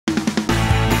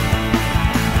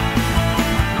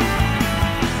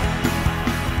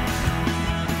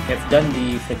done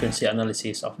the frequency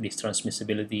analysis of this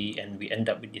transmissibility and we end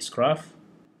up with this graph.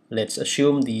 Let's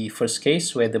assume the first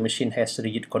case where the machine has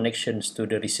rigid connections to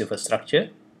the receiver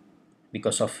structure.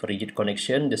 Because of rigid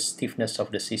connection, the stiffness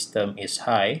of the system is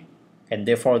high, and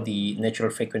therefore the natural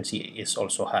frequency is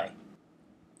also high.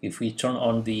 If we turn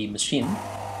on the machine,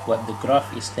 what the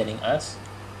graph is telling us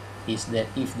is that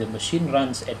if the machine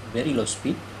runs at very low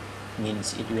speed,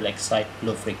 means it will excite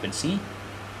low frequency,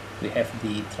 we have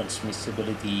the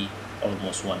transmissibility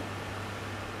almost 1.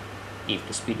 If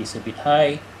the speed is a bit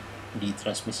high, the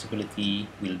transmissibility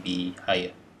will be higher.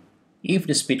 If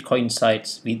the speed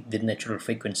coincides with the natural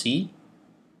frequency,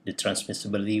 the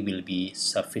transmissibility will be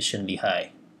sufficiently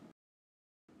high.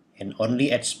 And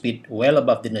only at speed well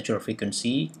above the natural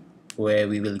frequency where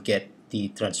we will get the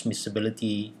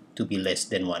transmissibility to be less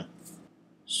than 1.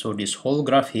 So this whole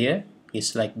graph here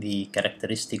is like the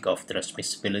characteristic of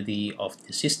transmissibility of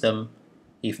the system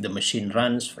if the machine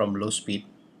runs from low speed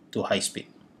to high speed.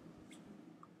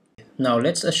 Now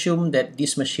let's assume that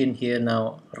this machine here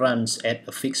now runs at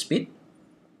a fixed speed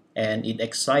and it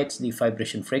excites the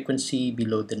vibration frequency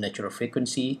below the natural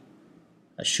frequency,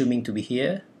 assuming to be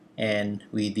here, and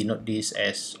we denote this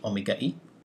as omega E.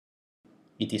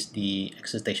 It is the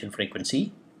excitation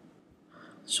frequency.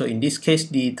 So in this case,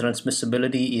 the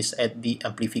transmissibility is at the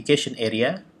amplification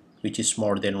area, which is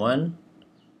more than 1.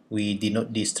 We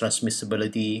denote this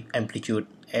transmissibility amplitude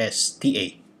as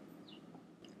TA.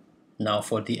 Now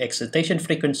for the excitation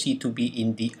frequency to be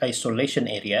in the isolation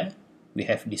area, we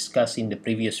have discussed in the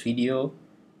previous video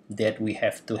that we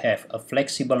have to have a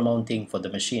flexible mounting for the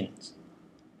machines.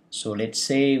 So let's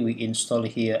say we install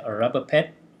here a rubber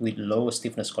pad with low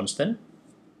stiffness constant.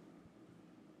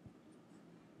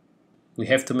 We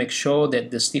have to make sure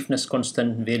that the stiffness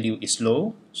constant value is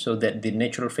low so that the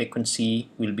natural frequency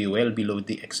will be well below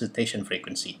the excitation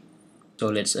frequency. So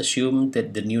let's assume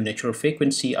that the new natural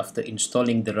frequency after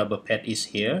installing the rubber pad is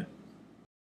here.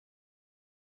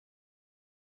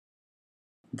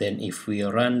 Then if we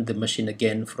run the machine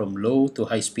again from low to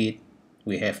high speed,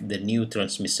 we have the new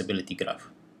transmissibility graph.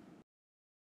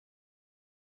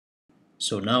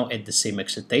 So now at the same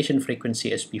excitation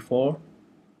frequency as before,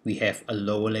 we have a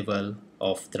lower level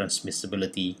of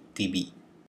transmissibility TB,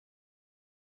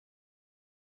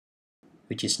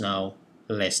 which is now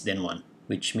less than 1,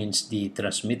 which means the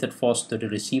transmitted force to the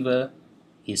receiver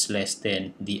is less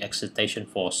than the excitation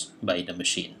force by the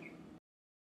machine.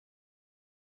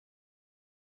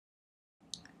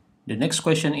 The next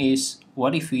question is,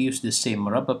 what if we use the same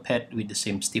rubber pad with the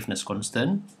same stiffness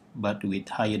constant, but with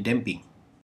higher damping?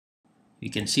 You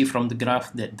can see from the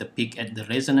graph that the peak at the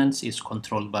resonance is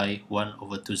controlled by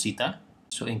 1/2 zeta.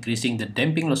 So increasing the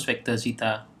damping loss factor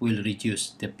zeta will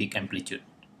reduce the peak amplitude.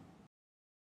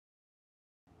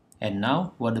 And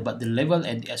now, what about the level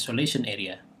at the isolation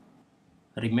area?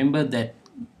 Remember that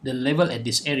the level at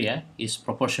this area is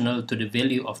proportional to the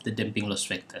value of the damping loss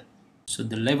factor. So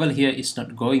the level here is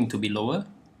not going to be lower,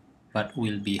 but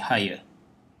will be higher.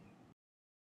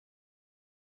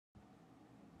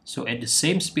 So at the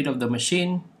same speed of the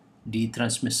machine, the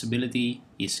transmissibility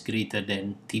is greater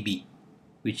than TB,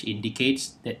 which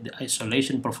indicates that the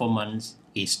isolation performance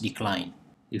is declined.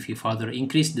 If you further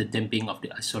increase the damping of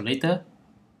the isolator,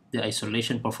 the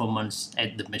isolation performance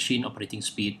at the machine operating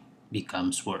speed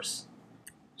becomes worse.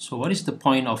 So what is the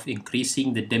point of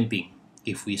increasing the damping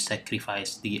if we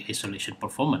sacrifice the isolation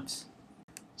performance?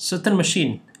 Certain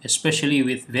machine, especially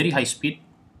with very high speed,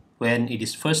 when it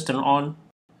is first turned on,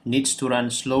 needs to run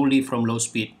slowly from low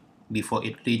speed before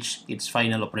it reaches its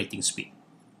final operating speed.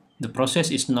 The process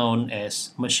is known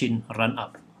as machine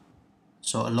run-up.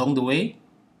 So along the way,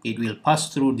 it will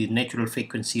pass through the natural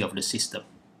frequency of the system.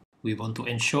 We want to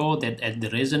ensure that at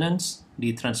the resonance,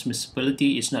 the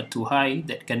transmissibility is not too high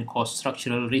that can cause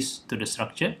structural risk to the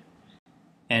structure,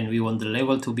 and we want the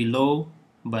level to be low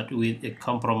but with a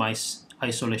compromised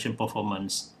isolation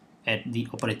performance at the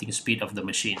operating speed of the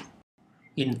machine.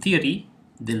 In theory,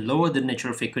 the lower the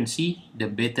natural frequency, the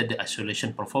better the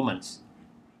isolation performance.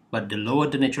 But the lower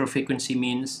the natural frequency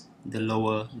means the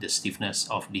lower the stiffness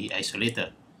of the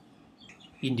isolator.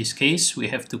 In this case, we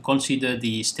have to consider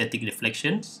the static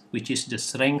deflections, which is the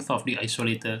strength of the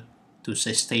isolator to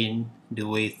sustain the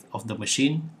weight of the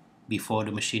machine before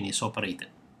the machine is operated.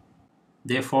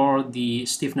 Therefore, the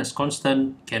stiffness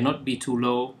constant cannot be too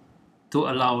low to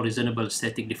allow reasonable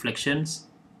static deflections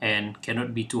and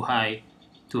cannot be too high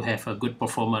to have a good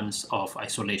performance of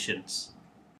isolations.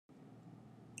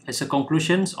 As a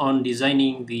conclusion on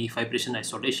designing the vibration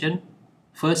isolation,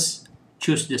 first,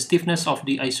 choose the stiffness of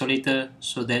the isolator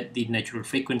so that the natural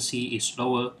frequency is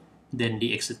lower than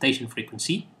the excitation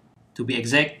frequency. To be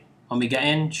exact, omega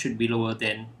n should be lower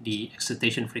than the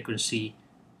excitation frequency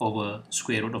over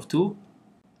square root of 2.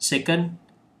 Second,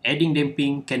 adding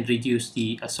damping can reduce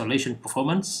the isolation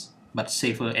performance, but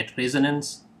safer at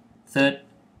resonance. Third,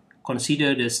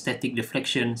 consider the static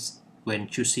deflections when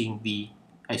choosing the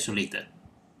isolator.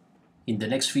 In the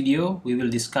next video, we will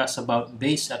discuss about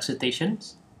base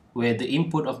excitations, where the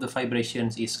input of the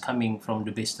vibrations is coming from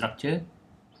the base structure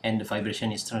and the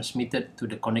vibration is transmitted to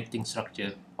the connecting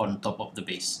structure on top of the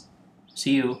base.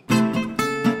 See you!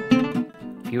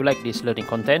 If you like this learning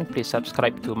content, please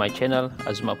subscribe to my channel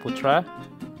Azma Putra,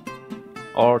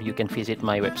 or you can visit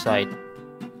my website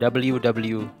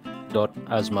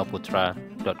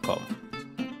www.azmaputra.com.